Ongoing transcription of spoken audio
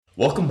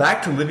Welcome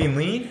back to Living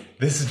Lean.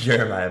 This is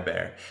Jeremiah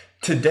Bear.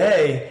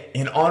 Today,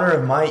 in honor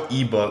of my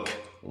ebook,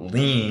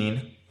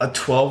 Lean, a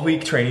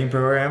 12-week training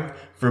program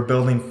for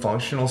building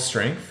functional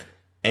strength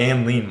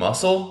and lean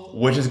muscle,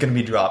 which is going to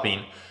be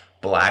dropping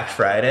Black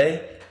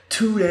Friday,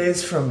 2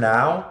 days from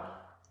now,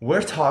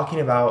 we're talking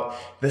about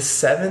the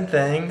 7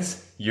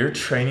 things your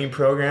training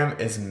program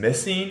is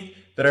missing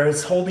that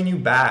is holding you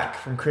back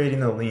from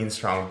creating the lean,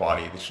 strong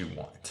body that you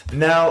want.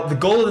 Now, the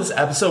goal of this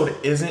episode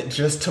isn't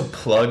just to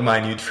plug my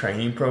new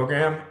training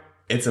program.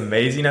 It's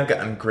amazing. I've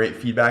gotten great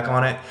feedback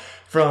on it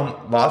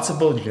from lots of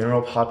both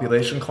general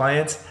population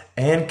clients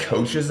and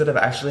coaches that have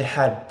actually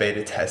had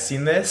beta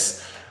testing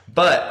this.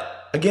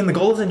 But again, the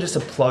goal isn't just to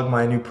plug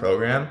my new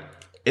program.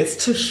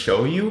 It's to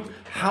show you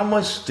how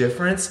much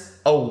difference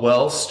a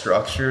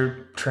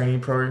well-structured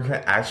training program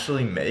can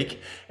actually make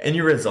in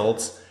your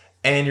results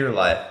and your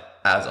life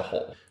as a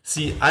whole.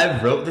 See,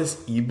 I wrote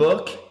this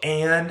ebook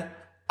and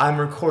I'm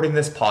recording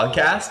this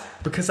podcast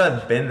because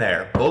I've been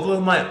there, both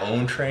with my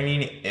own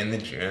training in the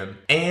gym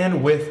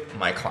and with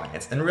my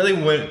clients. And really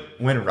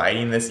when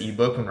writing this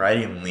ebook, when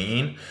writing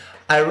Lean,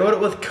 I wrote it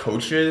with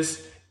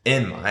coaches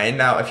in mind.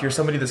 Now, if you're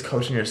somebody that's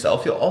coaching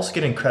yourself, you'll also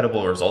get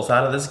incredible results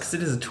out of this because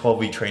it is a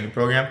 12-week training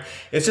program.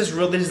 It's just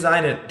really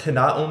designed to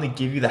not only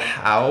give you the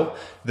how,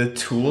 the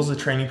tools, the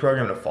training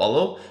program to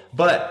follow,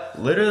 but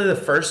literally the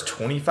first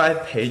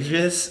 25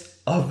 pages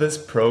of this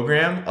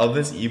program, of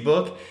this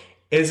ebook,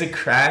 is a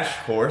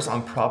crash course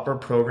on proper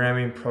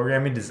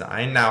programming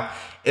design. Now,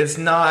 it's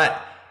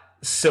not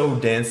so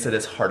dense that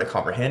it's hard to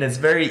comprehend. It's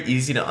very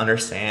easy to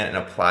understand and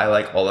apply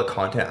like all the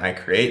content I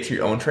create to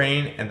your own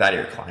training and that of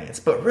your clients.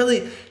 But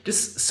really,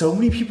 just so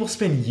many people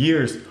spend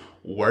years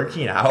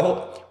working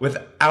out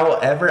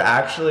without ever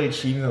actually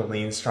achieving the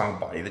lean, strong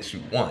body that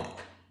you want.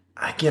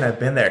 Again, I've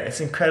been there. It's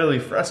incredibly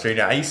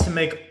frustrating. I used to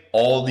make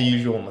all the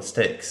usual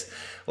mistakes,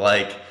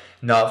 like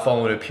not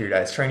following a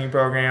periodized training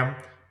program,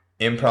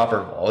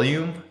 improper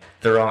volume,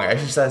 the wrong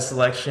exercise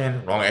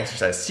selection, wrong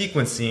exercise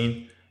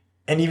sequencing,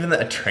 and even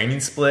a training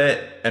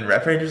split and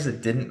rep ranges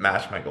that didn't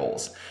match my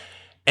goals.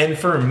 And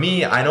for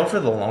me, I know for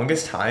the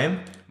longest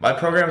time, my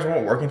programs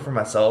weren't working for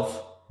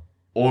myself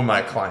or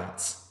my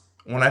clients.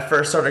 When I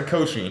first started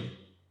coaching,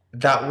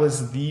 that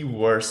was the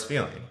worst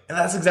feeling. And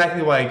that's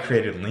exactly why I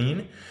created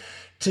Lean,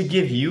 to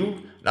give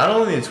you not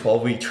only a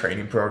 12-week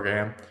training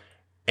program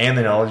and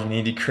the knowledge you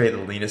need to create the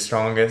leanest,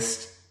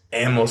 strongest,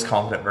 and most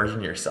confident version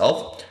of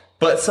yourself,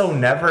 but so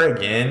never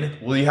again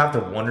will you have to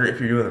wonder if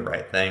you're doing the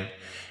right thing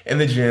in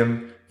the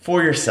gym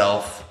for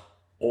yourself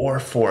or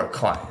for a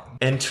client.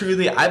 And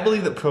truly, I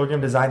believe that program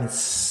design is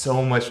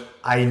so much,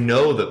 I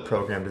know that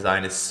program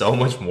design is so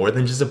much more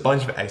than just a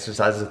bunch of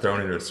exercises thrown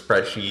into a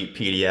spreadsheet,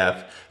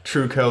 PDF,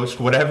 TrueCoach,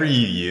 whatever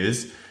you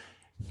use.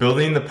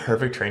 Building the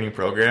perfect training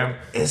program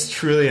is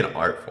truly an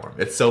art form.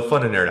 It's so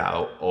fun to nerd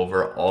out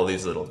over all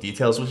these little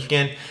details, which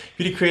again,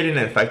 if you create an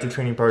effective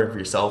training program for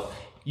yourself,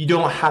 you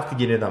don't have to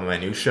get into the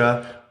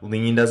minutia.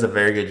 Lean does a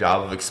very good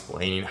job of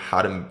explaining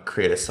how to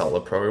create a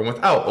solid program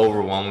without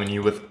overwhelming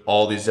you with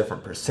all these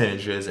different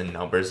percentages and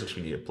numbers that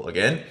you need to plug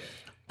in.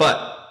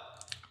 But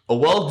a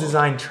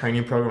well-designed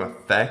training program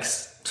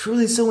affects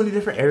truly so many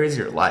different areas of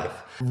your life.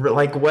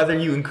 Like whether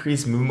you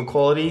increase movement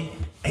quality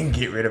and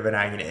get rid of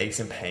nagging aches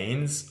and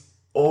pains,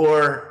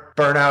 or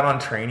burn out on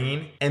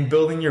training and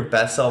building your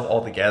best self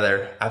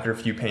altogether after a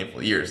few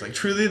painful years. Like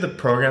truly the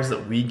programs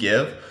that we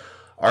give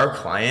our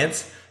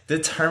clients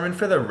determine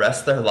for the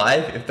rest of their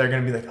life if they're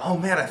going to be like, oh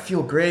man, I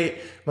feel great.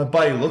 My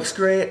body looks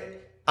great.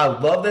 I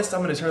love this.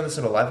 I'm going to turn this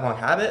into a lifelong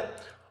habit.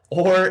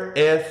 Or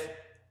if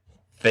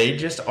they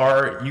just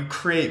are, you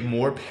create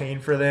more pain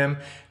for them.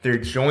 Their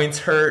joints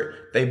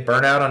hurt. They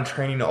burn out on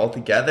training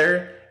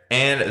altogether.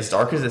 And as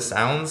dark as it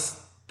sounds,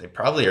 they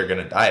probably are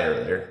going to die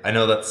earlier. I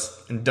know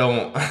we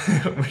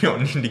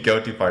don't need to go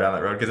too far down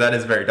that road because that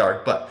is very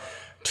dark, but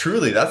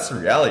truly that's the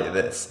reality of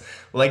this.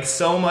 Like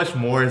so much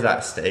more is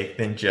at stake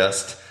than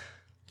just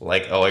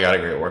like, oh, I got a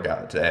great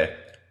workout today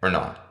or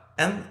not.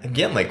 And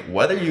again, like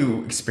whether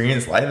you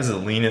experience life as the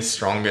leanest,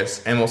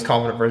 strongest, and most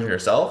confident version of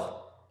yourself,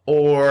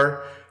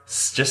 or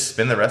just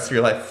spend the rest of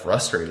your life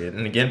frustrated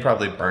and again,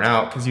 probably burn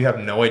out because you have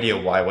no idea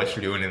why what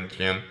you're doing in the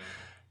gym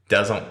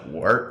doesn't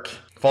work.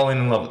 Falling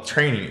in love with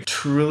training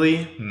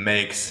truly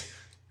makes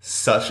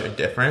such a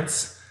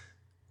difference.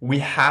 We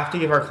have to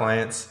give our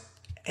clients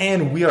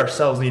and we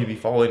ourselves need to be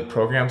following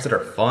programs that are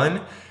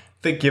fun,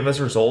 that give us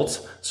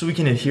results so we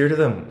can adhere to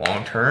them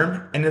long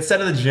term. And instead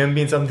of the gym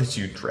being something that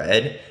you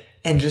dread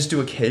and just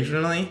do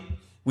occasionally,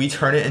 we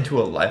turn it into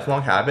a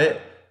lifelong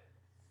habit.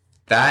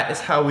 That is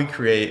how we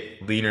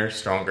create leaner,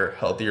 stronger,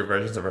 healthier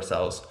versions of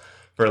ourselves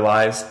for our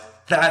lives.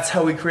 That's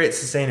how we create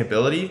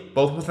sustainability,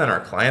 both within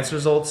our clients'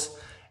 results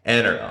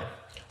and our own.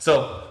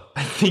 So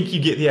I think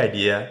you get the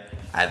idea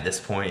at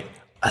this point.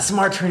 A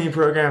smart training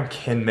program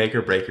can make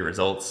or break your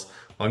results,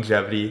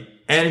 longevity,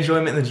 and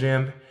enjoyment in the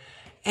gym,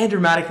 and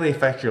dramatically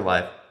affect your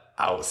life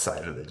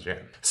outside of the gym.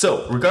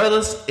 So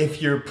regardless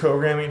if you're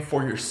programming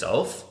for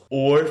yourself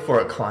or for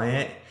a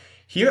client,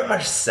 here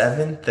are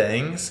 7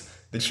 things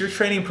that your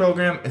training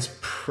program is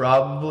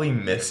probably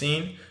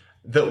missing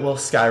that will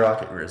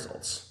skyrocket your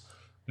results.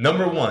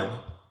 Number one,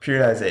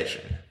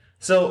 periodization.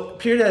 So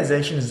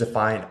periodization is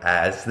defined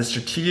as the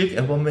strategic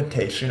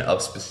implementation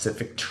of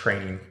specific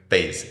training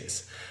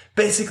phases.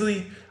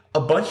 Basically,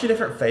 a bunch of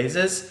different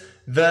phases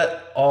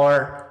that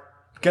are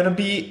going to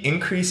be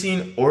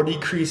increasing or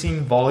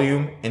decreasing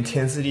volume,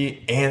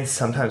 intensity, and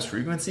sometimes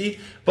frequency.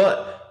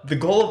 But the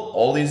goal of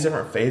all these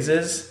different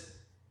phases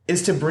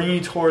is to bring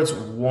you towards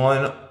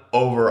one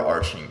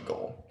overarching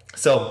goal.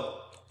 So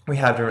we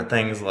have different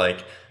things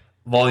like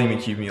volume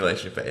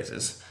accumulation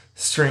phases,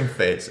 strength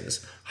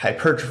phases,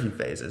 hypertrophy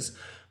phases,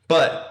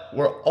 but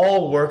we're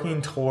all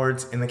working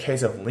towards, in the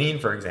case of lean,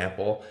 for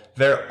example,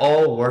 they're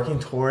all working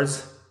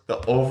towards the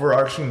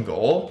overarching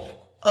goal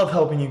of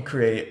helping you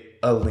create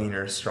a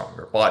leaner,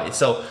 stronger body.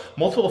 So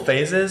multiple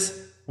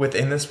phases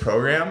within this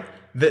program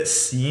that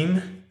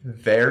seem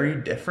very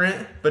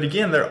different, but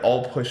again, they're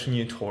all pushing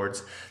you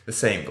towards the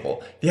same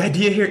goal. The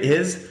idea here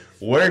is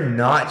we're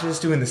not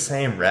just doing the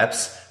same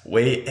reps,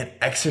 weight, and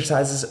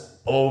exercises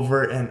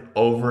over and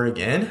over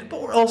again,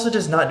 but we're also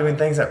just not doing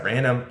things at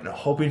random and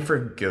hoping for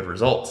good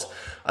results.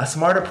 A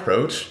smart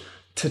approach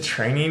to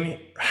training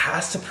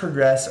has to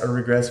progress or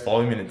regress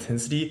volume and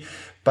intensity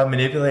by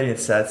manipulating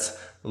sets,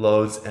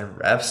 loads, and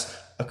reps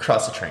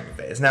across the training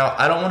phase. Now,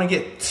 I don't want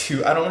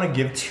to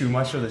give too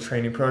much of the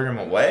training program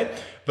away,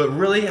 but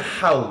really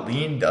how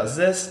lean does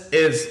this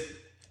is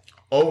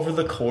over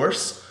the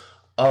course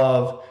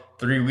of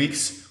 3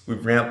 weeks, we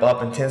ramp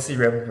up intensity,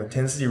 ramp up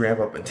intensity, ramp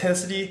up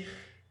intensity.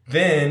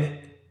 Then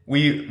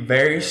we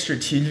very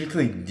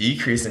strategically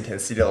decrease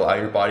intensity to allow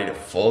your body to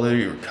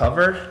fully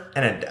recover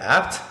and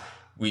adapt.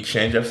 We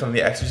change up some of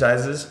the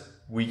exercises.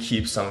 We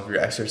keep some of your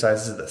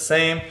exercises the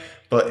same,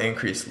 but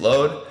increase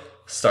load,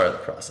 start the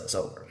process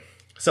over.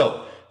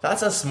 So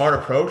that's a smart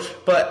approach,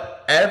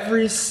 but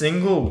every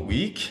single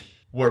week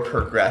we're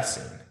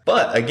progressing.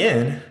 But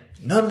again,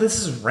 none of this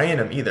is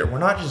random either. We're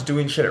not just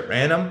doing shit at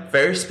random,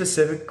 very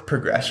specific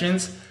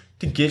progressions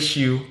to get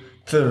you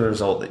to the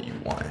result that you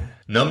want.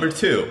 Number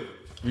two,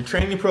 your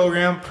training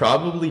program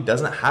probably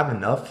doesn't have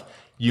enough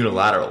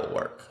unilateral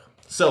work.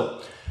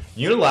 So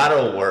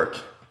unilateral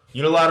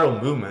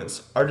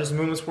movements are just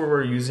movements where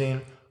we're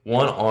using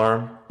one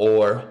arm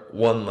or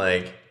one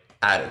leg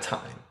at a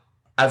time,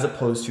 as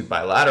opposed to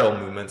bilateral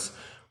movements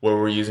where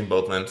we're using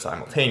both limbs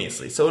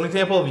simultaneously. So an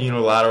example of a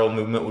unilateral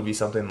movement would be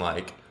something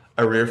like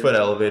a rear foot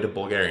elevated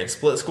Bulgarian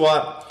split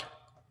squat,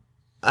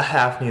 a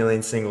half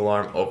kneeling single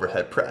arm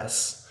overhead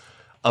press.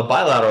 A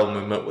bilateral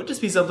movement would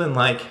just be something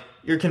like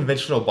your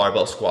conventional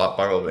barbell squat,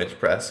 barbell bench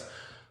press,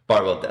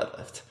 barbell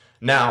deadlift.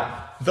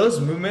 Now, those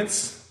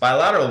movements,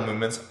 bilateral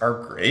movements,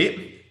 are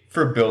great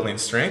for building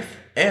strength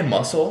and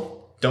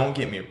muscle, don't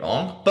get me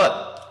wrong,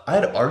 but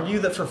I'd argue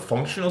that for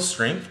functional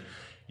strength,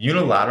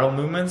 unilateral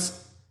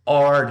movements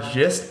are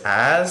just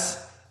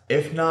as,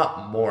 if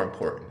not more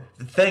important.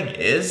 The thing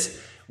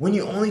is, when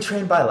you only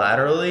train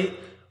bilaterally,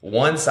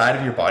 one side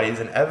of your body is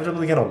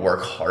inevitably going to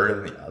work harder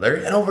than the other,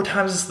 and over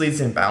time this leads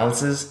to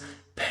imbalances,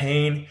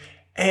 pain,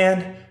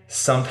 and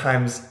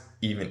sometimes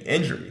even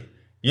injury.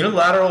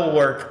 Unilateral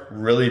work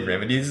really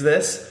remedies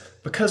this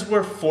because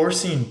we're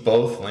forcing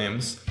both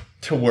limbs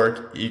to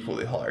work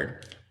equally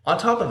hard. On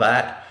top of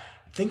that,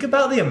 think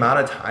about the amount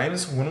of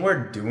times when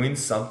we're doing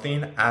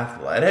something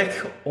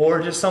athletic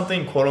or just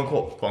something quote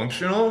unquote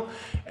functional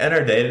in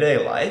our day-to-day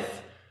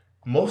life.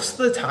 Most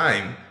of the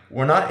time,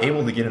 we're not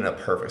able to get in a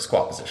perfect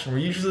squat position. We're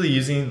usually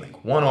using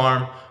like one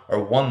arm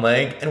or one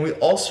leg, and we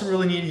also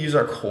really need to use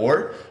our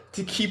core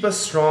to keep us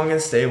strong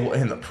and stable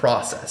in the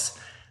process.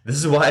 This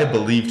is why I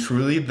believe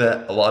truly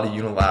that a lot of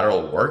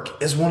unilateral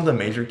work is one of the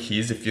major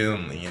keys to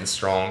feeling lean,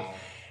 strong,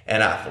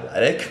 and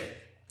athletic.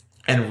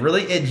 And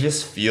really, it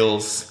just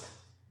feels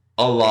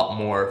a lot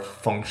more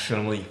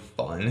functionally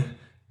fun.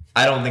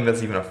 I don't think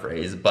that's even a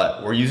phrase,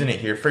 but we're using it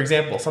here. For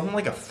example, something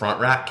like a front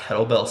rack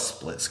kettlebell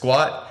split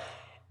squat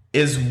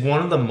is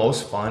one of the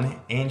most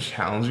fun and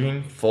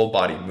challenging full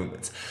body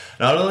movements.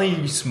 Not only are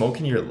you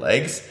smoking your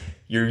legs,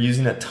 you're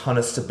using a ton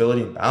of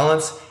stability and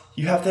balance.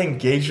 You have to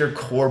engage your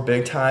core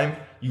big time.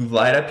 You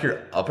light up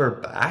your upper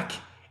back.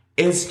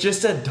 It's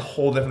just a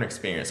whole different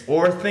experience.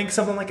 Or think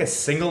something like a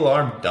single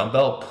arm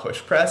dumbbell push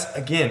press.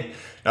 Again,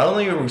 not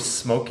only are we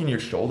smoking your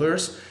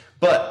shoulders,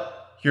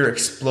 but you're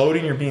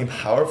exploding, you're being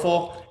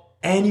powerful,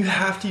 and you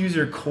have to use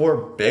your core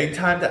big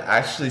time to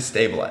actually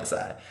stabilize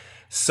that.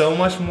 So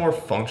much more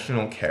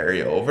functional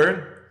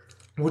carryover,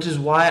 which is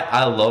why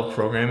I love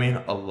programming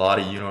a lot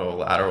of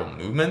unilateral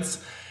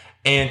movements.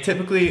 And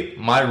typically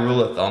my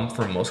rule of thumb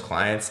for most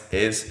clients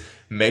is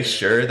make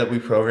sure that we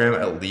program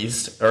at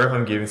least, or if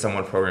I'm giving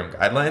someone program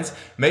guidelines,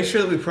 make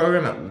sure that we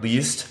program at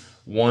least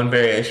one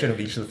variation of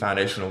each of the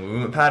foundational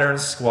movement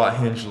patterns: squat,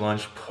 hinge,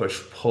 lunge,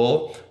 push,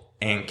 pull,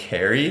 and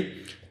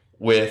carry,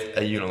 with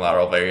a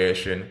unilateral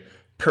variation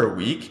per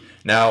week.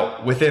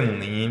 Now, within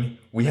lean,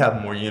 we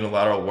have more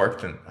unilateral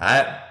work than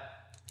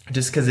that,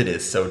 just because it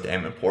is so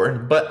damn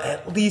important, but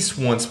at least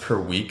once per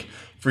week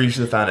for each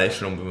of the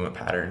foundational movement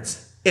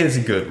patterns is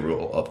a good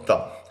rule of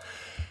thumb.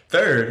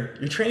 Third,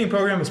 your training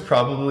program is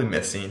probably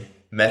missing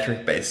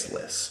metric-based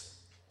lists.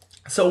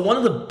 So one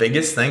of the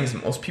biggest things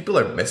most people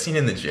are missing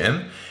in the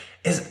gym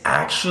is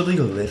actually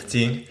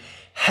lifting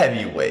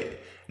heavy weight.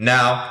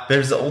 Now,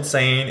 there's the old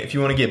saying, if you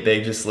want to get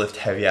big, just lift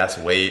heavy ass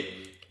weight,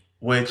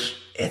 which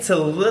it's a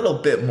little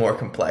bit more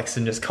complex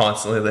than just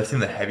constantly lifting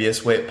the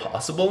heaviest weight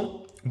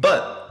possible.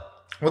 But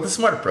with a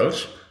smart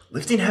approach,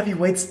 lifting heavy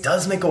weights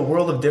does make a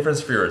world of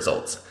difference for your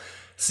results.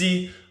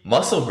 See,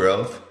 muscle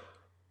growth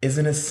is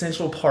an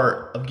essential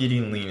part of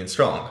getting lean and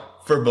strong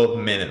for both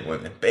men and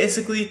women.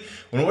 Basically,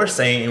 when we're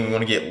saying we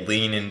want to get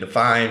lean and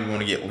defined, we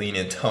want to get lean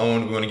and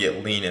toned, we want to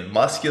get lean and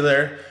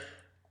muscular,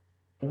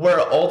 we're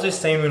all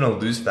just saying we want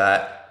to lose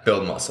fat,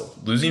 build muscle.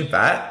 Losing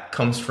fat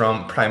comes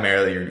from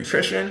primarily your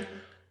nutrition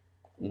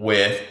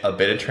with a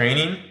bit of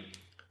training.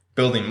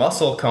 Building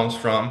muscle comes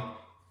from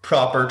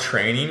proper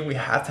training. We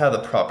have to have the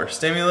proper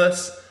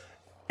stimulus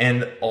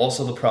and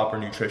also the proper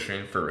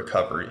nutrition for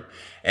recovery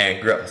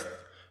and growth.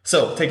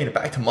 So taking it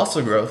back to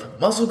muscle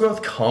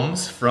growth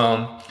comes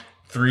from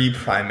three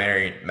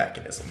primary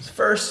mechanisms.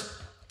 First,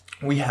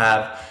 we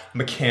have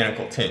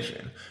mechanical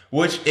tension,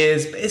 which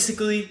is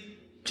basically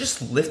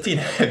just lifting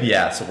heavy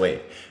ass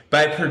weight.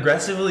 By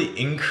progressively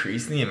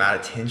increasing the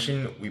amount of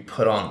tension we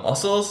put on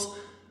muscles,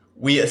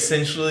 we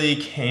essentially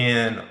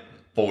can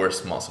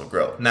force muscle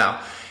growth.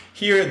 Now,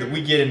 here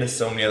we get into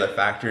so many other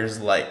factors,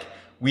 like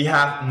we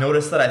have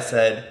noticed that I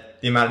said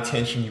the amount of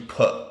tension you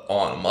put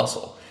on a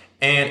muscle.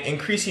 And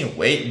increasing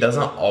weight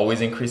doesn't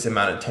always increase the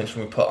amount of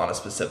tension we put on a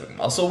specific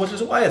muscle, which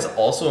is why it's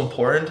also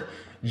important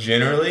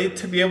generally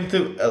to be able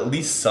to at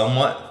least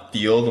somewhat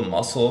feel the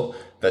muscle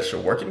that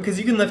you're working, because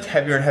you can lift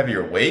heavier and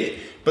heavier weight,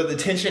 but the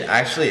tension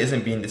actually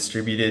isn't being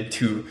distributed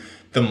to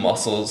the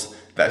muscles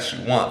that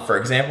you want. For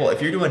example,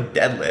 if you're doing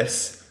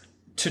deadlifts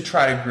to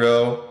try to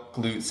grow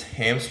glutes,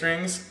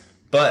 hamstrings,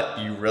 but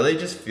you really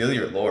just feel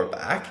your lower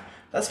back,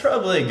 that's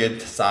probably a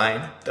good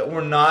sign that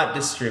we're not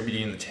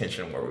distributing the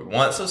tension where we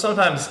want. So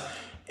sometimes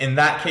in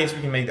that case,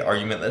 we can make the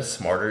argument that it's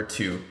smarter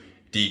to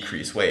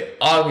decrease weight.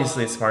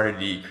 Obviously, it's smarter to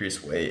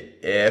decrease weight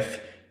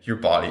if your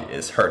body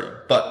is hurting.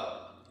 But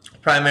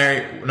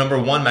primary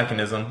number one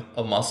mechanism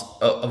of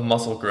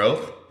muscle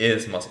growth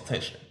is muscle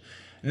tension.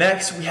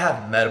 Next, we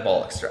have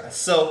metabolic stress.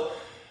 So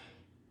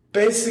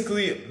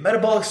basically,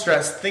 metabolic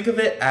stress, think of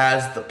it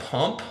as the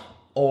pump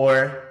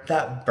or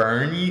that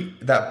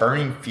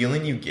burning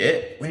feeling you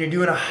get when you're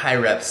doing a high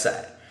rep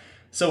set.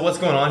 So what's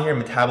going on here?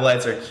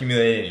 Metabolites are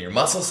accumulated in your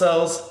muscle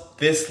cells.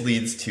 This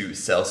leads to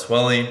cell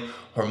swelling,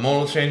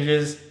 hormonal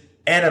changes,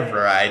 and a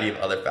variety of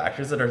other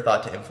factors that are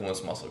thought to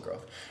influence muscle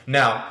growth.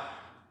 Now,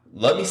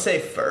 let me say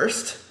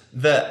first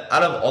that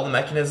out of all the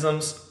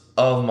mechanisms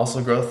of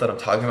muscle growth that I'm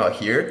talking about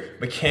here,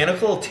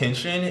 mechanical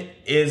tension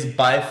is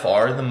by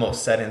far the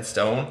most set in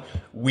stone.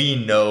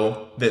 We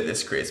know that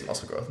this creates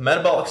muscle growth.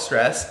 Metabolic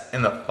stress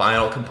and the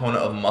final component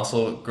of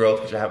muscle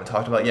growth, which I haven't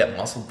talked about yet,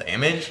 muscle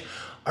damage,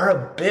 are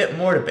a bit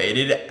more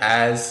debated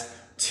as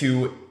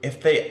to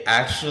if they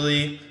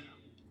actually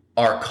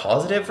are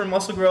causative for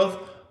muscle growth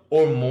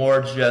or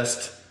more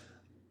just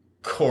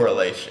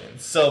correlation.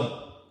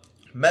 So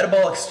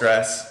metabolic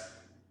stress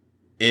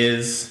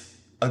is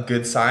a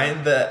good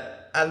sign that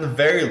at the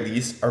very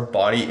least, our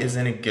body is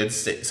in a good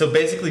state. So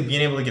basically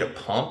being able to get a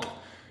pump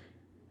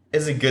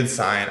is a good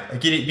sign.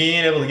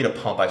 Being able to get a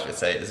pump, I should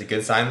say, is a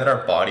good sign that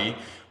our body,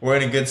 we're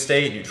in a good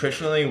state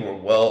nutritionally, we're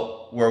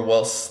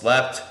well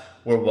slept,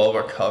 we're well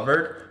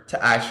recovered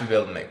to actually be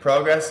able to make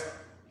progress.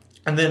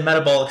 And then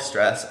metabolic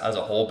stress as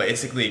a whole,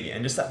 basically,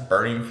 again, just that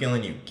burning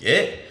feeling you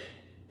get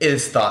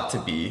is thought to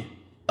be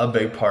a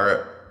big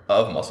part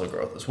of muscle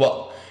growth as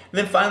well. And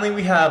then finally,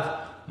 we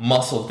have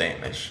muscle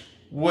damage,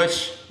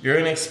 which you're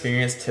going to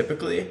experience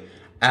typically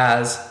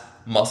as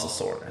muscle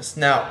soreness.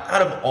 Now,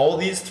 out of all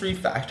these three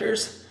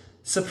factors,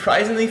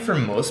 surprisingly for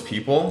most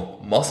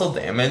people, muscle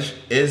damage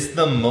is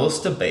the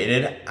most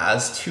debated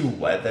as to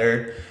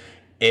whether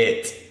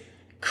it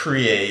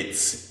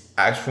creates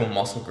actual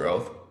muscle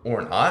growth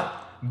or not.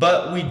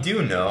 But we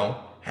do know,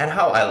 and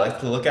how I like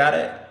to look at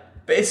it,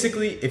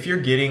 basically, if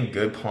you're getting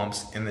good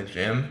pumps in the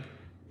gym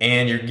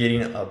and you're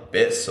getting a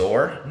bit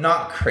sore,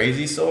 not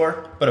crazy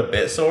sore, but a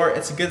bit sore,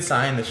 it's a good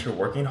sign that you're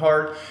working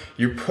hard,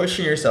 you're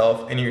pushing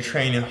yourself, and you're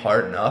training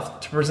hard enough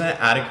to present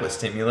adequate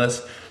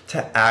stimulus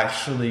to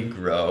actually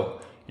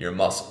grow your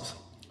muscles.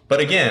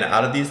 But again,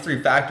 out of these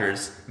three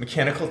factors,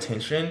 mechanical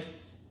tension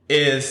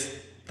is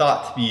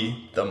thought to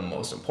be the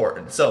most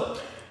important. So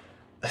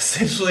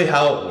essentially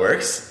how it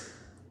works,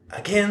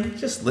 again,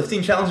 just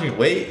lifting challenging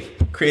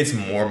weight creates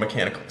more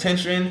mechanical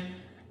tension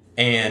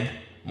and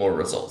more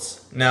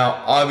results.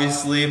 Now,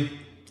 obviously,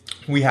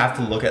 we have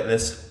to look at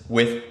this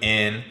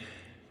within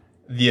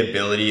the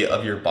ability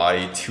of your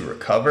body to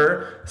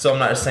recover. So I'm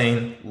not just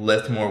saying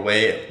lift more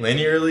weight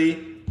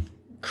linearly,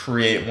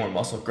 create more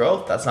muscle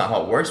growth. That's not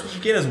how it works, which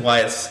again is why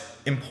it's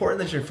important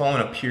that you're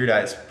following a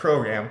periodized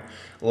program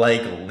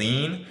like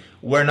Lean,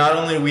 where not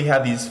only do we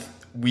have these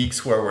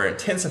weeks where we're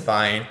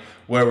intensifying,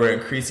 where we're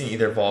increasing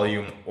either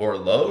volume or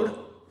load,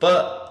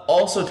 but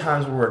also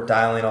times where we're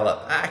dialing all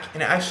that back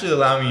and actually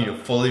allowing you to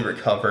fully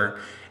recover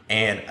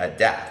and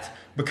adapt.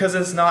 Because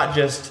it's not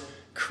just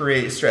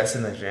create stress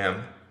in the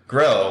gym,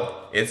 grow.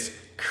 It's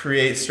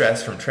create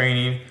stress from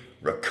training,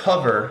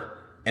 recover,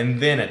 and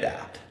then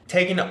adapt.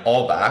 Taking it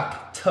all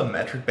back to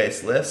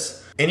metric-based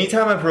lifts.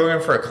 Anytime I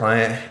program for a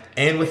client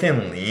and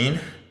within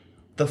lean,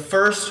 the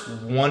first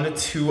 1 to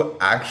 2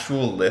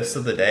 actual lifts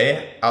of the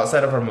day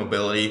outside of our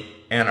mobility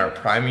and our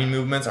priming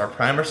movements, our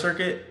primer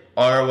circuit,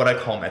 are what I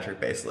call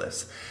metric-based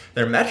lifts.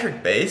 They're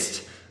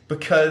metric-based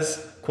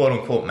because, quote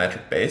unquote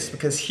metric-based,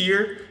 because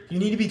here you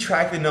need to be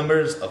tracking the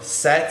numbers of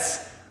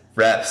sets,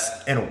 reps,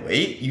 and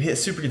weight you hit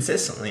super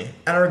consistently.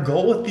 And our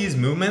goal with these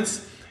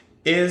movements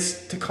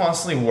is to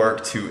constantly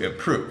work to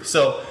improve.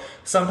 So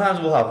sometimes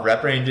we'll have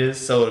rep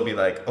ranges. So it'll be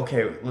like,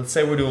 okay, let's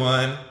say we're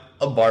doing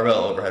a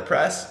barbell overhead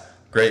press.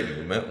 Great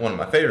movement, one of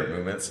my favorite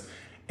movements.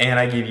 And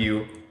I give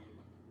you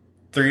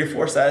 3 to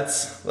 4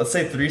 sets, let's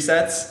say 3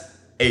 sets,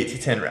 8 to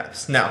 10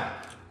 reps. Now,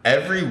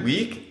 every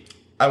week,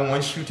 I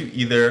want you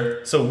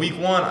to so week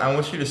 1, I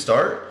want you to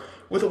start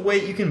with a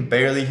weight you can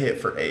barely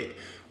hit for 8.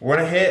 We're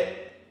gonna hit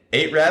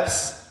 8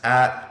 reps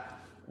at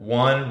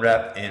 1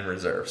 rep in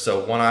reserve.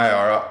 So 1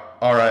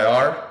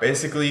 RIR,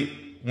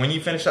 basically, when you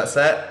finish that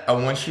set, I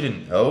want you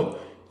to know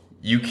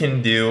you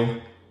can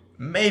do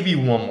maybe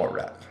 1 more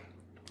rep.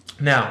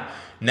 Now,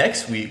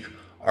 next week,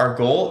 our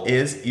goal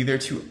is either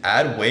to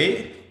add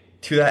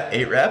weight to that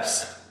 8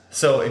 reps.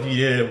 So if you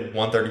did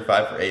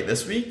 135 for 8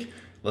 this week,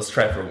 let's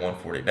try for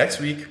 140 next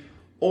week,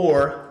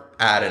 or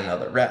add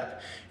another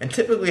rep. And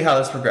typically how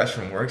this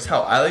progression works,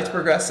 how I like to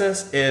progress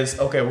this is,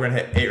 okay, we're gonna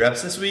hit 8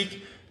 reps this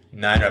week,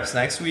 9 reps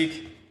next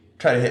week,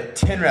 try to hit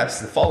 10 reps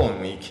the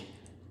following week.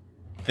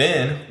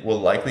 Then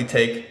we'll likely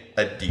take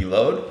a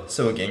deload.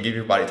 So again, give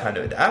your body time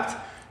to adapt.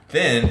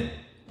 Then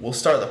we'll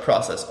start the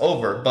process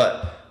over.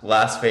 But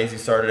last phase, you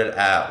started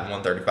at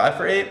 135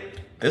 for 8.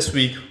 This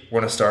week, we're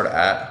gonna start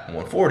at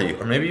 140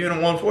 or maybe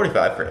even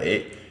 145 for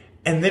 8.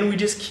 And then we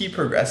just keep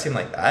progressing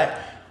like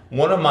that.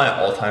 One of my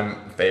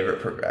all-time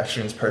favorite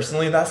progressions,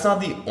 personally, that's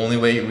not the only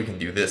way we can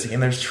do this. Again,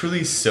 there's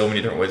truly so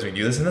many different ways we can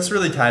do this. And this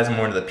really ties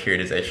more into the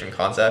periodization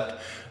concept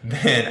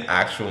than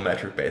actual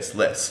metric-based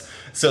lifts.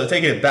 So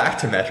taking it back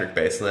to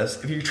metric-based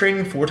lifts, if you're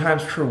training 4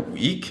 times per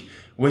week,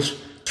 which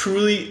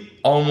truly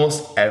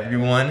almost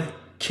everyone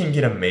can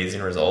get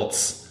amazing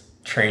results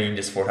training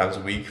just 4 times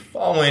a week,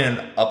 following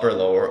an upper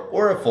lower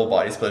or a full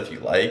body split if you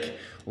like.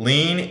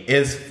 Lean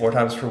is 4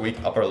 times per week,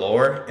 upper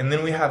lower, and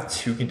then we have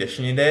 2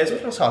 conditioning days,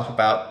 which we'll talk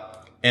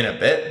about in a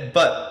bit.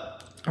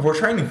 But if we're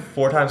training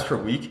 4 times per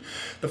week,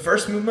 the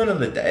first movement of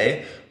the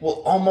day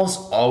will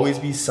almost always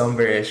be some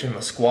variation of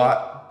a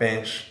squat,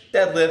 bench,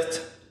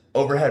 deadlift,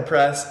 overhead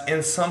press,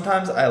 and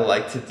sometimes I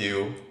like to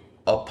do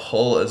a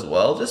pull as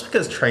well, just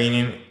because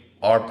training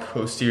our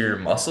posterior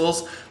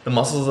muscles, the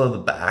muscles of the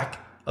back,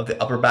 of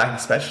the upper back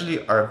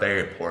especially, are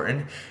very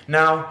important.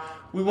 Now,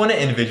 we want to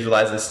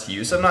individualize this to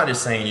you, so I'm not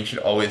just saying you should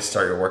always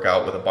start your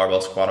workout with a barbell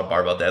squat, a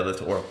barbell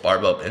deadlift, or a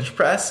barbell bench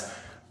press.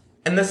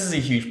 And this is a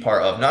huge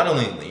part of not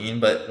only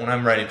lean, but when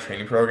I'm writing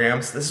training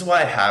programs, this is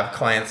why I have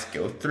clients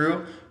go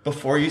through,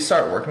 before you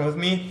start working with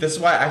me, this is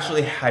why I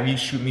actually have you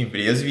shoot me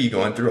videos of you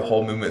going through a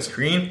whole movement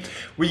screen,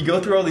 where you go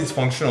through all these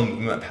functional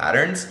movement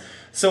patterns,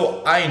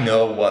 so I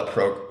know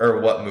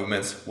what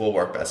movements will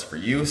work best for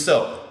you.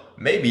 So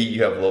maybe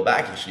you have low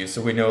back issues,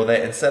 so we know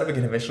that instead of a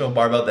conventional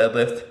barbell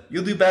deadlift,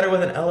 you'll do better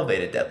with an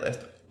elevated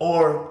deadlift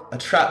or a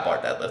trap bar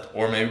deadlift.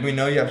 Or maybe we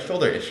know you have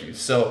shoulder issues,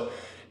 so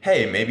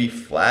hey, maybe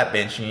flat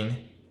benching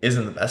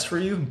isn't the best for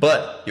you,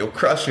 but you'll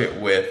crush it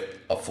with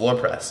a floor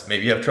press.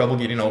 Maybe you have trouble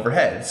getting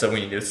overhead, so we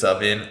need to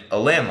sub in a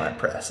landmine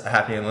press, a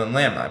happy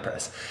landmine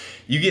press.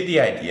 You get the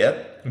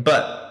idea,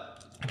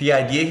 but the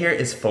idea here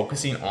is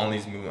focusing on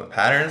these movement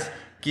patterns,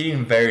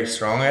 getting very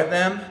strong at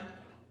them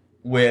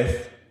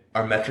with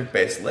our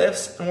metric-based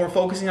lifts, and we're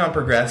focusing on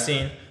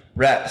progressing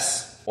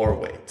reps or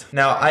weight.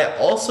 Now, I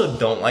also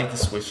don't like to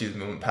switch these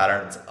movement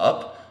patterns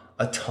up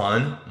a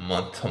ton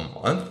month to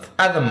month.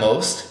 At the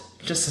most,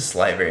 just a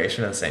slight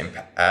variation of the same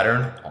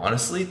pattern.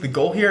 Honestly, the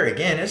goal here,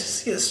 again, is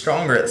just to get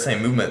stronger at the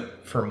same movement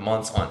for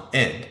months on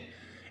end.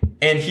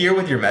 And here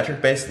with your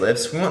metric-based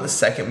lifts, we want the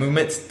second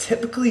movement to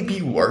typically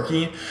be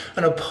working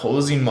an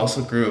opposing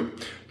muscle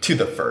group to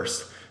the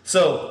first.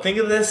 So think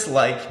of this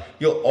like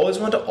you'll always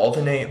want to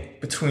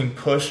alternate between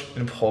push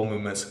and pull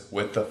movements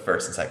with the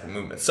first and second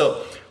movement.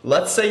 So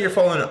let's say you're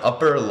following an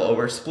upper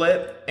lower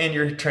split and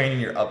you're training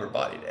your upper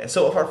body day.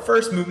 So if our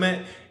first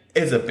movement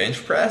is a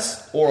bench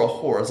press or a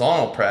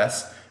horizontal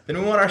press, then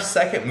we want our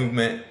second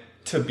movement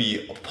to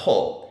be a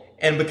pull.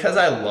 And because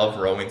I love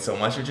rowing so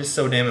much, it's just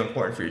so damn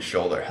important for your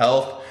shoulder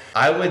health,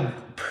 I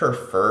would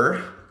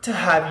prefer to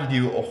have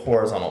you do a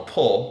horizontal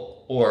pull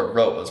or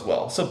row as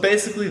well. So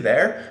basically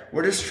there,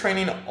 we're just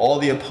training all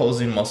the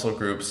opposing muscle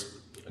groups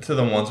to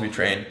the ones we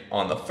trained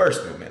on the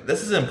first movement.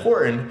 This is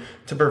important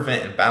to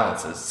prevent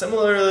imbalances.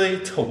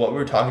 Similarly to what we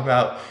were talking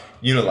about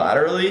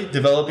unilaterally,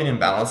 developing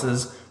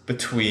imbalances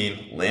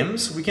between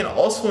limbs, we can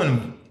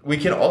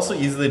also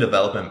easily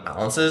develop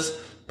imbalances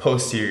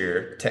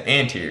posterior to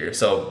anterior.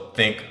 So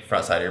think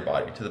front side of your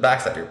body to the back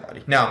side of your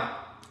body. Now,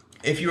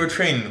 if you were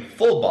training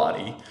full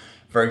body,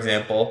 for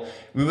example,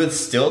 we would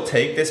still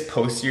take this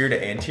posterior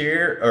to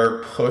anterior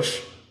or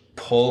push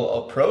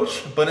pull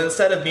approach, but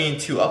instead of being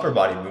two upper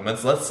body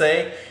movements, let's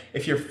say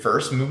if your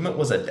first movement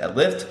was a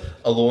deadlift,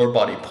 a lower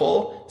body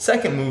pull,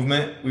 second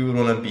movement, we would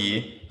want to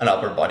be an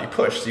upper body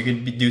push. So you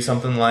could do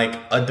something like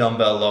a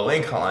dumbbell low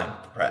incline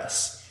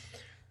press.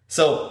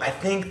 So I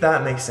think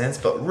that makes sense,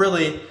 but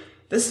really,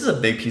 this is a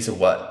big piece of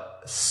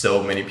what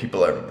so many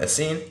people are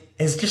missing,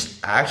 is just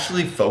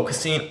actually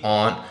focusing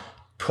on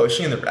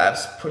pushing the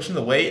reps, pushing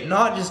the weight,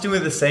 not just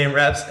doing the same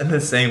reps and the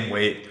same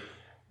weight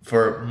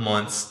for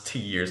months to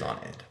years on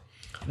end.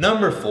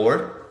 Number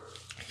 4,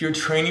 your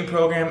training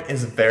program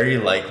is very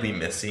likely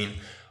missing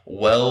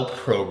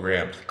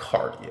well-programmed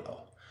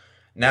cardio.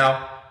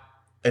 Now,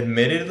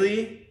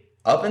 admittedly,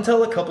 up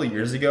until a couple of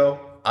years ago,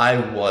 I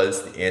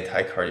was the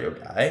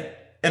anti-cardio guy,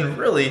 and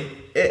really,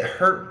 it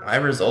hurt my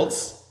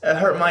results. It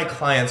hurt my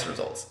clients'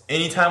 results.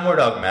 Anytime we're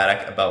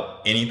dogmatic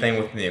about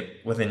anything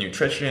within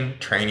nutrition,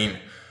 training,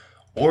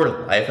 or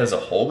life as a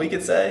whole, we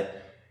could say,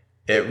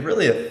 it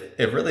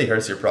really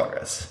hurts your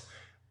progress.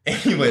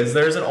 Anyways,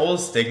 there's an old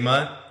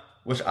stigma,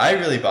 which I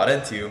really bought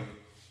into: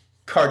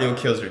 cardio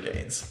kills your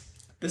gains.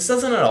 This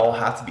doesn't at all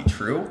have to be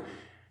true,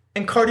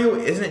 and cardio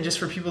isn't just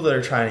for people that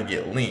are trying to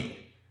get lean.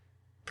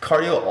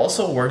 Cardio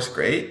also works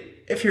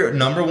great if your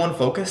number one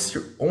focus,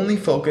 your only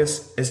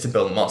focus, is to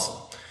build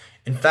muscle.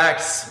 In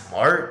fact,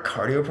 smart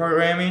cardio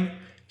programming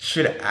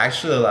should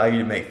actually allow you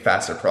to make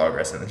faster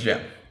progress in the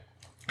gym.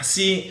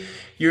 See,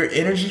 your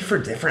energy for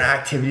different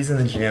activities in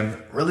the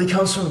gym really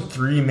comes from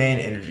 3 main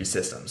energy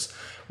systems.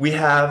 We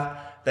have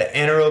the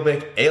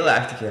anaerobic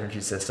alactic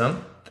energy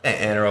system, the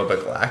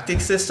anaerobic lactic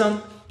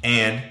system,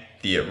 and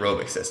the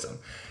aerobic system.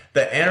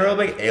 The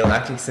anaerobic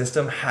alactic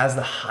system has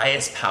the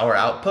highest power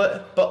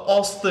output, but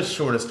also the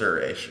shortest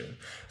duration.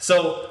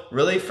 So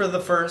really, for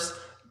the first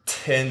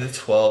 10 to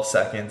 12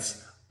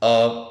 seconds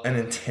of an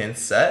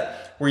intense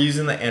set, we're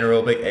using the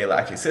anaerobic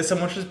alactic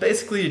system, which is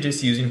basically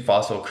just using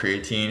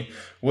phospho-creatine,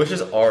 which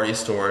is already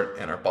stored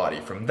in our body.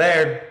 From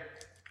there,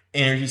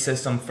 energy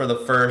system for the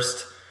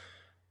first,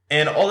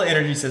 and all the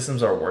energy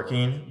systems are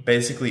working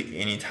basically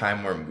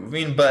anytime we're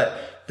moving,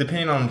 but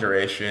depending on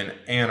duration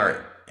and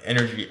our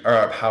energy or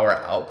our power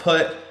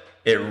output,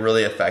 it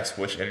really affects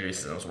which energy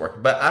systems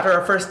work. But after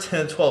our first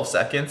 10 to 12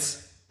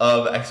 seconds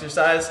of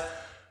exercise,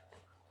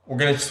 we're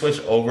going to switch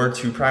over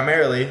to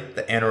primarily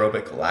the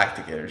anaerobic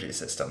lactic energy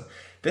system.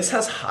 This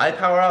has high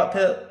power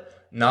output,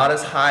 not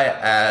as high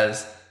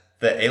as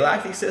the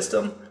alactic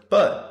system,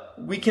 but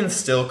we can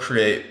still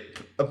create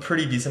a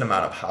pretty decent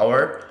amount of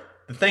power.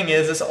 The thing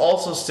is, this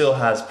also still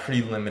has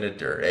pretty limited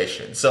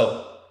duration.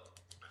 So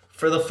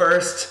for the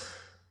first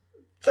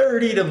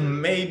 30 to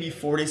maybe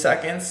 40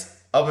 seconds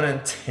of an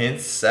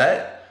intense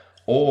set,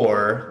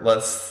 or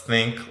let's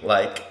think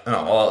like an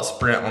all-out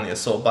sprint on the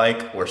assault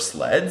bike or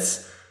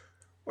sleds,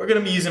 we're going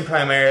to be using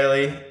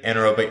primarily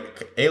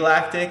anaerobic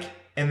alactic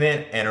and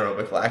then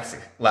anaerobic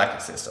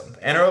lactic system. The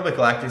anaerobic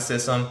lactic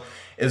system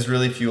is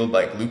really fueled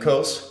by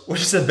glucose,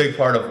 which is a big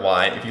part of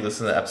why, if you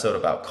listen to the episode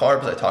about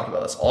carbs, I talked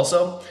about this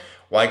also,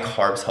 why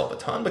carbs help a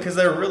ton, because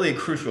they're really a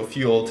crucial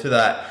fuel to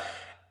that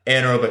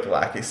anaerobic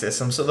lactic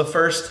system. So the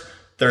first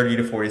 30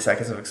 to 40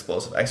 seconds of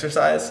explosive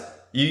exercise,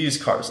 you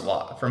use carbs a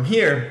lot. From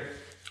here,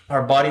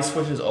 our body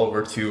switches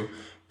over to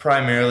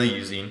primarily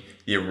using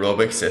the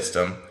aerobic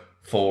system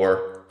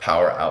for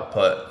power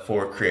output,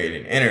 for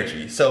creating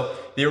energy. So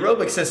the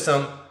aerobic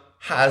system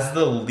has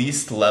the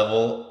least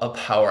level of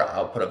power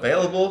output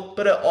available,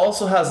 but it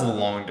also has the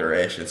long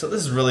duration. So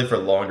this is really for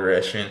long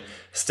duration,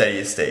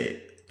 steady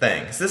state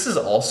things. This is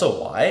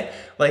also why,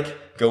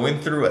 like going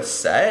through a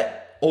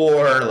set,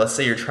 or let's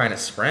say you're trying to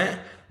sprint,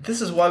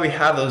 this is why we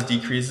have those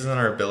decreases in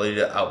our ability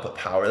to output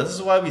power. This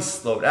is why we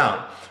slow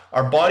down.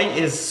 Our body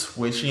is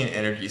switching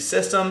energy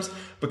systems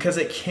because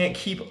it can't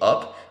keep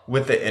up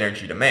with the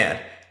energy demand.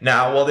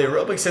 Now, while the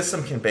aerobic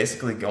system can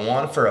basically go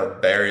on for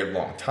a very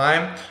long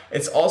time,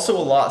 it's also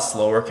a lot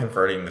slower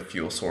converting the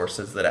fuel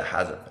sources that it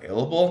has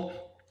available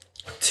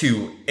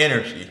to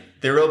energy.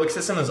 The aerobic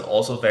system is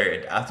also very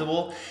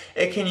adaptable.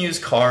 It can use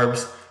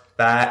carbs,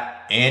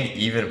 fat, and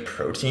even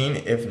protein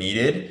if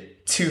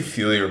needed to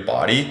fuel your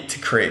body to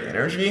create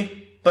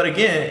energy. But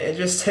again, it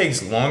just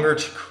takes longer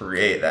to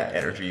create that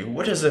energy,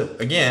 which is,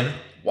 again,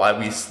 why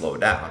we slow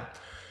down.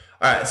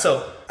 All right,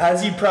 so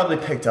as you probably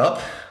picked up,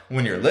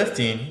 when you're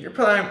lifting, you're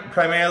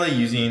primarily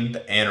using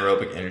the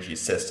anaerobic energy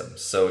system.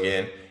 So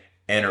again,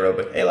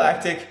 anaerobic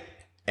alactic,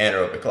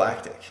 anaerobic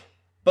lactic.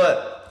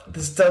 But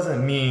this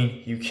doesn't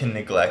mean you can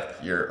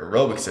neglect your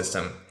aerobic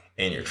system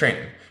in your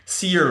training.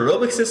 See, your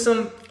aerobic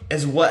system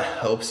is what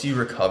helps you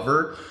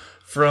recover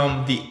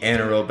from the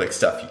anaerobic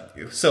stuff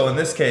you do. So in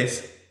this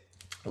case,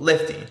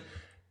 lifting.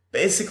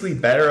 Basically,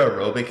 better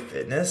aerobic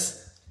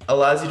fitness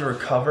allows you to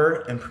recover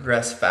and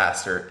progress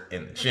faster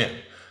in the gym.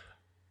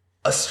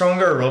 A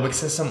stronger aerobic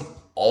system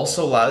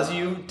also allows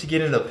you to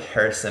get into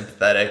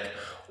parasympathetic,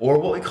 or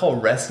what we call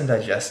rest and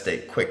digest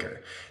state,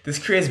 quicker. This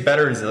creates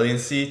better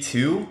resiliency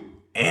to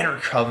and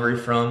recovery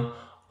from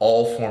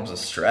all forms of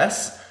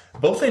stress,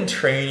 both in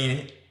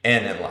training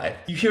and in life.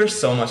 You hear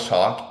so much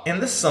talk,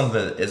 and this is something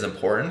that is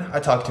important. I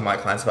talk to my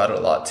clients about it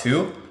a lot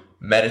too.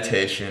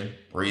 Meditation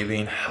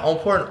breathing, how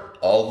important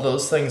all of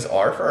those things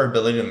are for our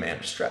ability to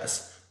manage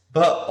stress.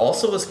 But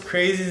also, as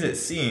crazy as it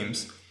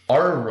seems,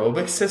 our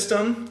aerobic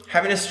system,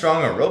 having a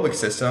strong aerobic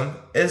system,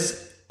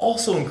 is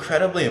also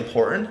incredibly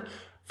important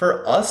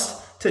for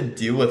us to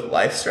deal with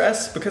life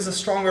stress, because a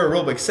stronger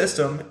aerobic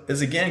system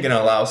is again going to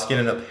allow us to get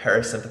in a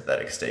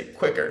parasympathetic state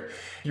quicker.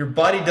 Your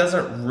body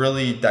doesn't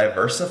really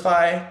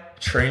diversify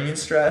training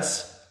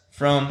stress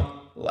from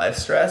life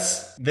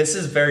stress. This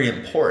is very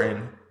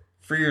important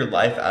for your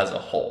life as a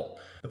whole.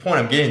 The point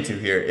I'm getting to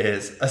here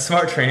is a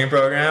smart training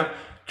program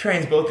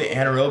trains both the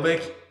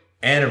anaerobic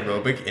and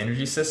aerobic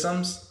energy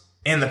systems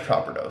in the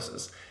proper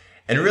doses.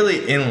 And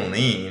really in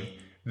lean,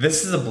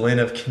 this is a blend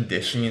of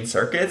conditioning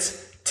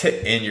circuits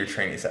to end your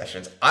training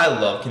sessions. I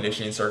love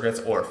conditioning circuits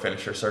or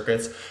finisher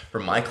circuits for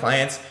my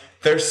clients.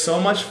 They're so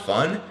much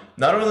fun.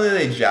 Not only do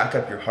they jack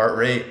up your heart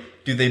rate,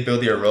 do they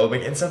build the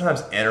aerobic and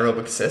sometimes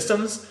anaerobic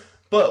systems,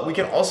 but we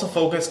can also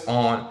focus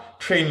on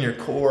training your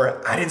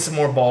core, adding some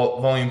more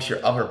volume to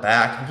your upper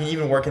back. We can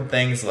even work in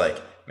things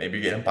like maybe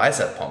you're getting a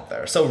bicep pump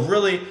there. So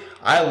really,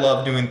 I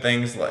love doing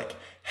things like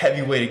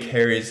heavy weighted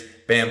carries,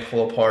 band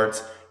pull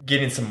aparts,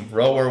 getting some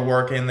rower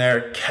work in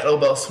there,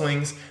 kettlebell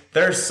swings.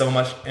 There's so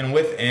much, and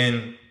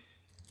within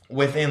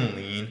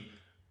lean,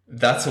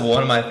 that's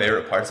one of my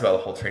favorite parts about the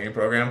whole training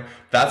program.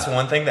 That's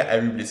one thing that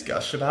everybody's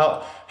gushed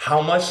about,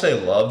 how much they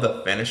love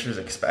the finishers,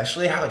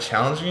 especially how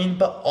challenging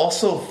but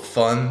also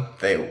fun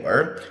they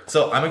were.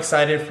 So I'm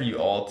excited for you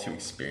all to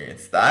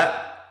experience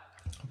that.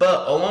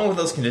 But along with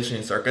those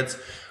conditioning circuits,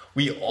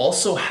 we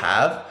also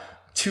have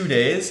 2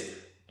 days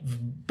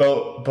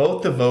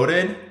both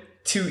devoted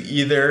to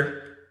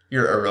either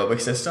your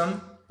aerobic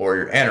system or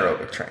your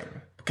anaerobic training.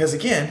 Because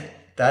again,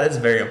 that is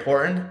very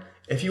important.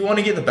 If you want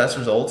to get the best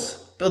results,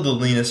 build the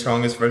leanest,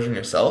 strongest version of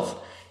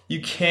yourself,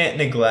 you can't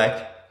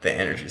neglect the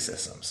energy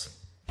systems.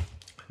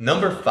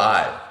 Number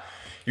 5,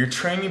 your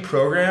training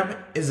program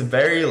is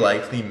very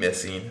likely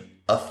missing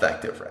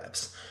effective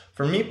reps.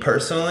 For me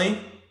personally,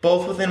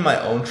 both within my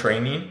own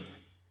training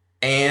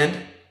and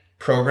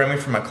programming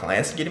for my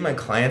clients, getting my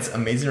clients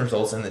amazing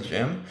results in the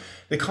gym,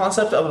 the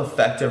concept of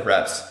effective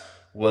reps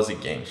was a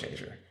game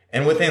changer.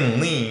 And within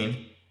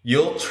lean,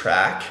 you'll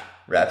track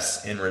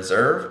reps in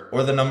reserve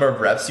or the number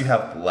of reps you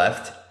have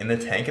left in the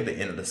tank at the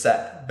end of the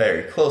set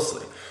very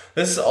closely.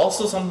 This is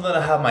also something that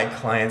I have my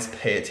clients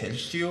pay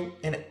attention to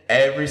in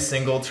every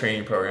single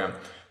training program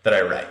that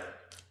I write.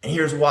 And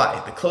here's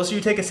why. The closer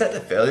you take a set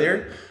to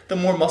failure, the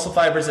more muscle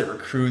fibers it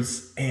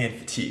recruits and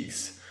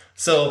fatigues.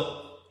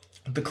 So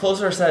the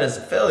closer a set is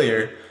to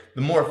failure,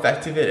 the more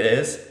effective it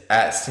is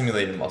at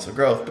stimulating muscle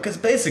growth, because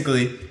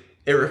basically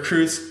it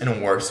recruits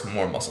and works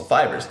more muscle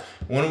fibers.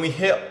 When we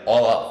hit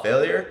all out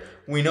failure,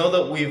 we know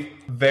that we've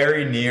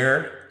very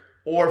near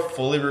or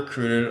fully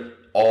recruited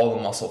all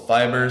the muscle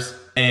fibers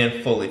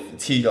and fully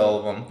fatigued all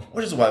of them,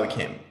 which is why we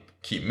can't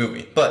keep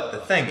moving. But the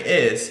thing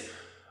is,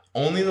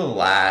 only the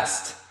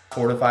last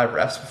 4 to 5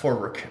 reps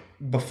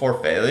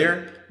before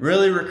failure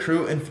really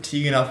recruit and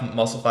fatigue enough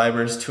muscle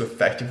fibers to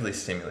effectively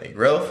stimulate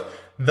growth.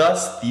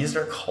 Thus, these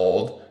are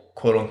called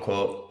quote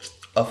unquote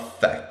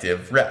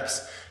effective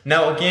reps.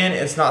 Now again,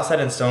 it's not set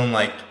in stone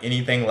like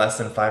anything less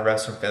than 5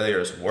 reps from failure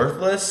is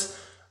worthless,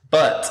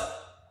 but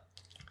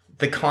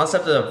the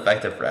concept of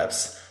effective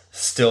reps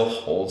still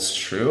holds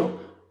true,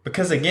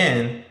 because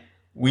again,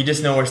 we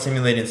just know we're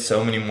stimulating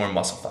so many more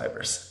muscle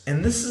fibers.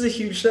 And this is a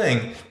huge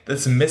thing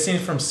that's missing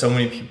from so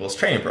many people's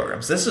training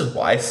programs. This is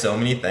why so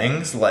many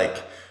things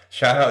like,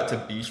 shout out to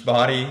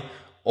Beachbody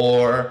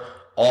or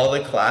all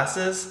the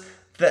classes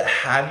that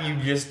have you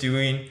just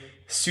doing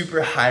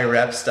super high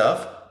rep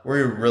stuff where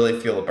you really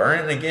feel the burn.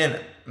 And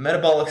again,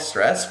 metabolic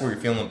stress where you're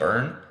feeling the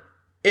burn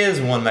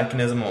is one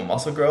mechanism of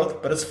muscle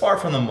growth, but it's far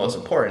from the most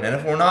important. And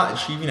if we're not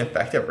achieving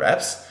effective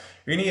reps,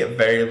 you're gonna get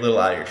very little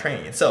out of your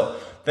training. So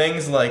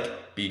things like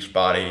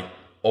Beachbody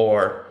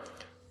or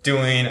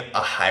doing a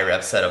high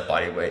rep set of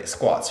bodyweight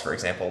squats, for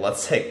example,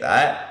 let's take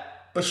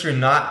that, but you're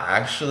not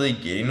actually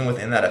getting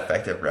within that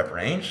effective rep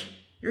range,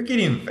 you're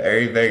getting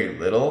very, very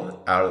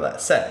little out of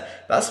that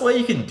set. That's why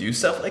you can do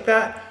stuff like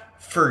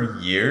that for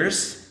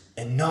years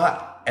and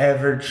not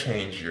ever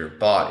change your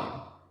body.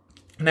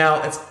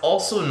 Now, it's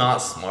also not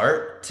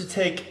smart to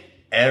take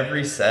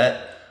every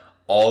set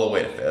all the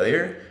way to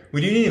failure.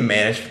 We do need to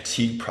manage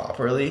fatigue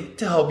properly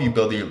to help you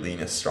build your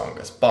leanest,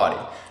 strongest body.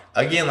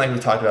 Again, like we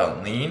talked about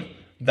in lean,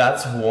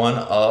 that's one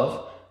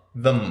of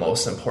the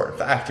most important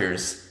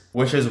factors,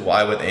 which is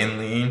why within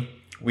lean,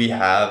 we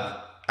have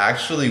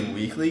actually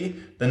weekly,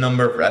 the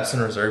number of reps in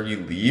reserve you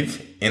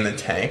leave in the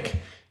tank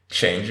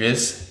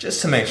changes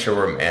just to make sure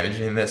we're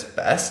managing this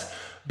best.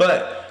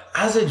 But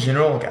as a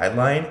general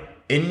guideline,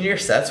 ending your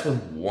sets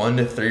with 1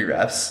 to 3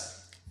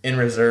 reps in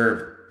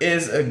reserve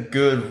is a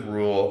good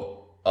rule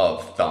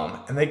of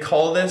thumb. And they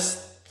call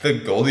this the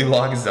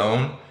Goldilocks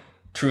zone.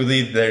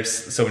 Truly, there's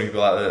so many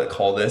people out there that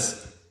call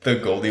this the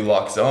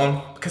Goldilocks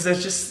zone because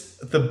it's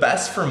just the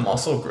best for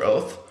muscle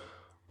growth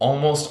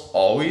almost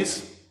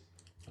always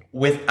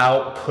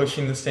without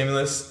pushing the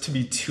stimulus to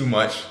be too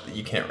much that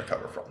you can't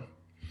recover from.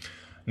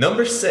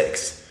 Number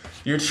 6,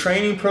 your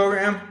training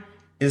program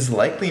is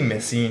likely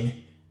missing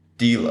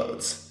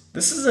deloads.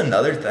 This is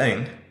another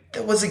thing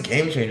that was a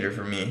game changer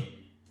for me.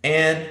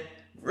 And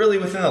really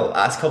within the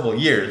last couple of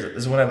years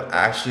is when I've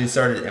actually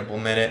started to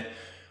implement it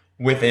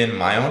within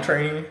my own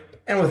training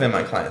and within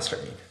my clients'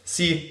 training.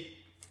 See,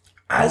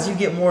 as you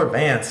get more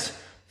advanced,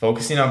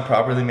 focusing on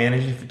properly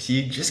managing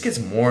fatigue just gets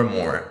more and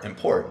more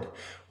important.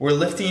 We're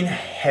lifting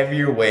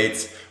heavier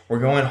weights, we're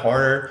going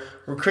harder,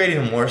 we're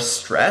creating more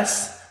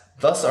stress,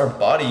 thus our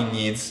body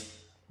needs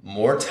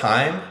more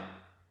time,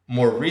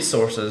 more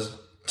resources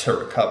to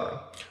recover.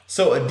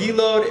 So a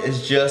deload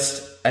is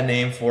just a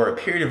name for a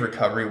period of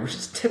recovery, which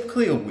is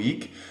typically a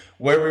week,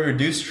 where we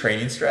reduce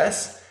training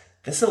stress.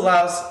 This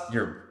allows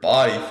your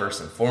body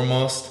first and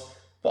foremost,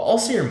 but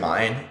also your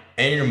mind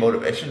and your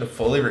motivation to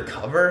fully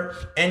recover,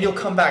 and you'll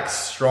come back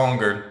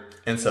stronger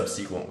in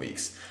subsequent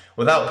weeks.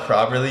 Without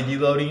properly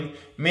deloading,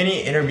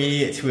 many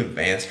intermediate to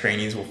advanced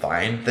trainees will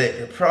find that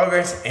your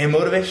progress and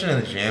motivation in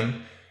the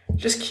gym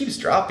just keeps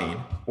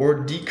dropping or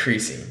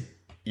decreasing.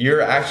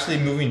 You're actually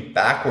moving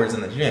backwards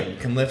in the gym. You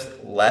can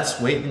lift less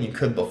weight than you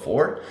could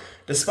before,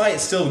 despite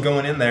still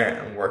going in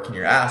there and working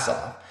your ass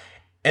off.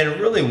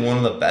 And really one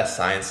of the best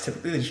signs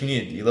typically that you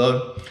need to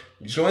deload,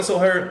 your joints will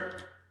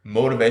hurt,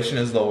 motivation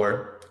is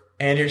lower,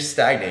 and you're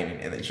stagnating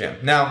in the gym.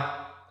 Now,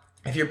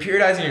 if you're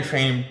periodizing your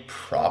training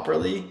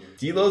properly,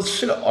 deloads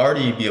should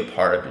already be a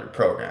part of your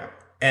program.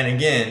 And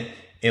again,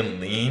 in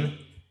lean,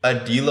 a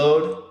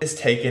deload is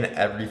taken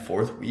every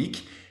 4th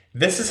week.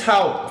 This is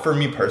how, for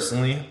me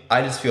personally,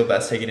 I just feel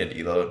best taking a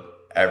deload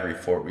every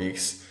 4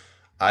 weeks.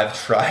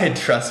 Trust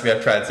me,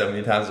 I've tried so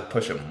many times to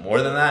push it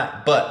more than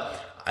that,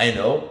 but I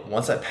know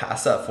once I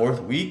pass that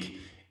 4th week,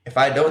 if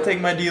I don't take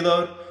my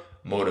deload,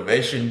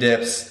 motivation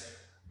dips,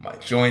 my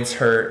joints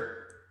hurt,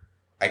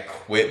 I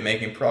quit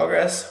making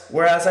progress,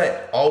 whereas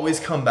I always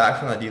come back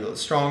from that deload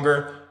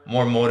stronger,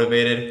 more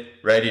motivated,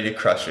 ready to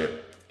crush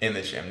it in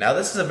the gym. Now,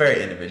 this is a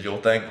very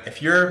individual thing.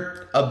 If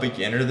you're a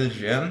beginner to the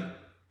gym,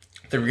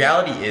 the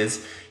reality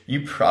is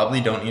you probably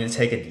don't need to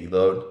take a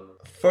deload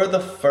for the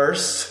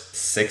first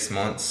 6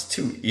 months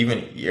to even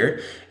a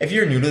year. If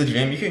you're new to the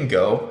gym, you can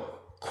go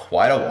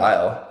quite a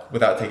while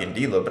without taking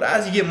deload, but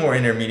as you get more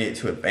intermediate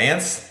to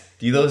advanced,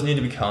 deloads need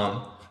to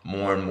become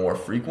more and more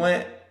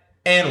frequent.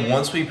 And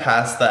once we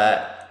pass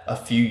that a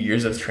few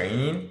years of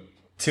training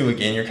to,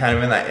 again, you're kind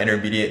of in that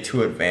intermediate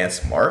to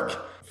advanced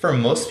mark. For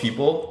most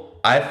people,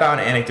 I found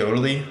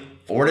anecdotally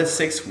 4 to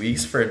 6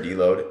 weeks for a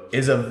deload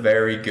is a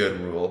very good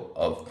rule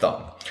of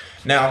thumb.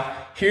 Now,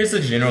 here's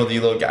the general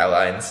deload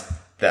guidelines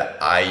that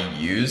I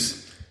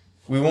use.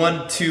 We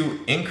want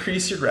to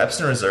increase your reps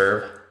in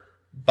reserve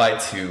by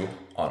 2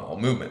 on all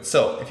movements.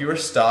 So if you were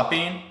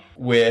stopping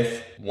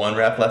with 1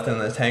 rep left in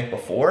the tank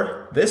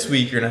before, this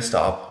week you're going to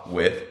stop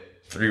with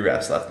 3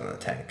 reps left in the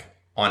tank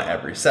on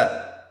every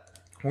set.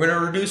 We're going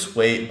to reduce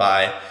weight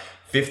by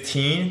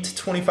 15 to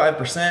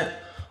 25%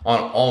 on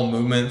all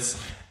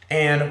movements,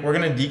 and we're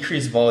going to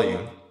decrease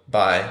volume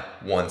by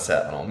 1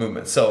 set on all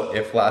movements. So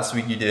if last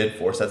week you did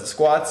 4 sets of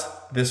squats,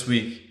 this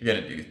week you're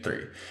going to do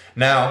 3.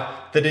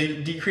 Now, the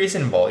decrease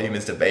in volume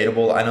is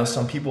debatable. I know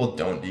some people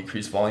don't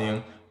decrease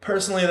volume.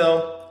 Personally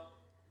though,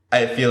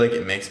 I feel like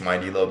it makes my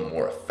deload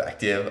more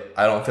effective.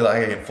 I don't feel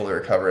like I can fully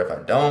recover if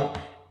I don't.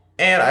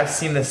 And I've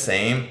seen the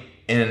same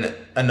in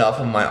enough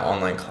of my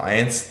online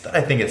clients that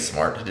I think it's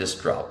smart to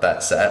just drop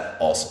that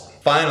set also.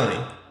 Finally,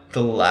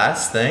 the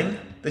last thing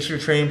that your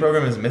training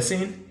program is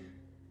missing,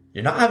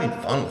 you're not having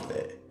fun with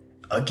it.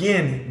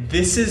 Again,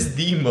 this is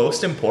the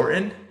most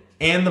important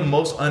and the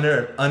most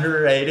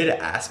underrated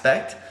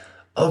aspect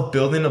of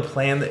building a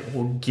plan that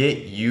will get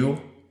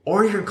you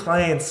or your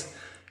clients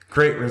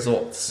great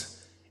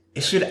results.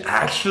 It should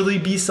actually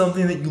be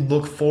something that you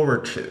look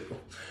forward to.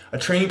 A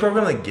training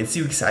program that gets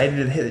you excited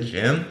to hit the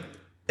gym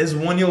is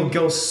one you'll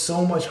go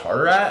so much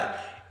harder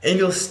at and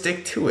you'll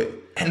stick to it.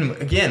 And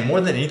again,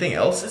 more than anything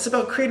else, it's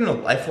about creating a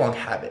lifelong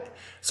habit.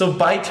 So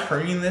by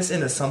turning this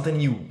into something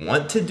you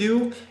want to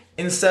do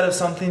instead of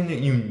something that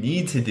you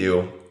need to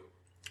do,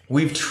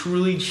 we've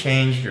truly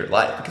changed your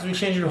life because we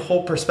changed your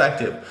whole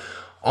perspective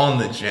on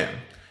the gym.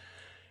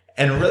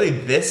 And really,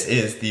 this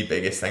is the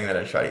biggest thing that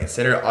I try to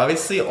consider.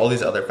 Obviously, all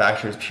these other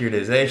factors,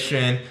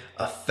 periodization,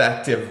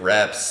 effective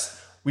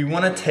reps, we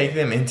want to take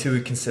them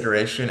into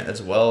consideration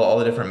as well, all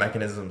the different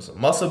mechanisms of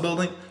muscle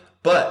building.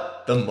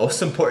 But the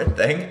most important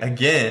thing,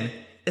 again,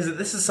 is that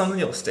this is something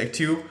you'll stick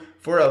to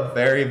for a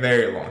very,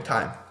 very long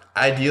time.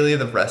 Ideally,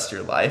 the rest of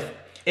your life.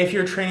 If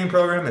your training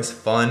program is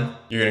fun,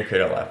 you're going to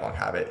create a lifelong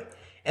habit.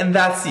 And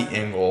that's the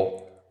end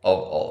goal of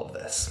all of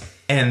this.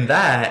 And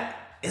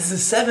that is the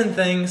 7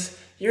 things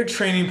your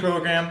training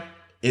program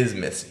is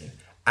missing.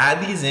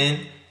 Add these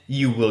in,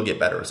 you will get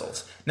better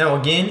results. Now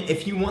again,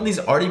 if you want these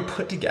already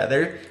put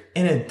together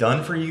in a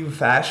done for you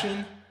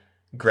fashion,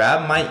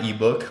 grab my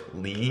ebook,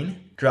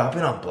 Lean, drop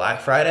it on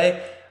Black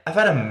Friday. I've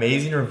had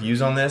amazing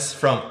reviews on this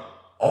from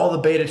all the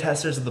beta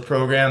testers of the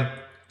program.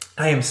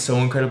 I am so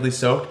incredibly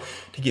stoked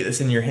to get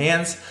this in your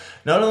hands.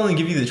 Not only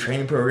give you the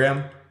training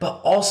program, but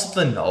also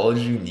the knowledge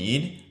you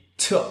need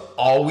to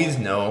always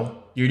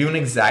know you're doing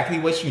exactly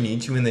what you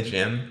need to in the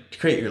gym to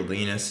create your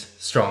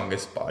leanest,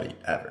 strongest body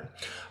ever.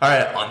 All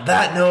right, on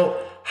that note,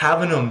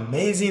 have an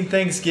amazing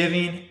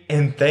Thanksgiving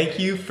and thank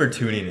you for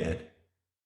tuning in.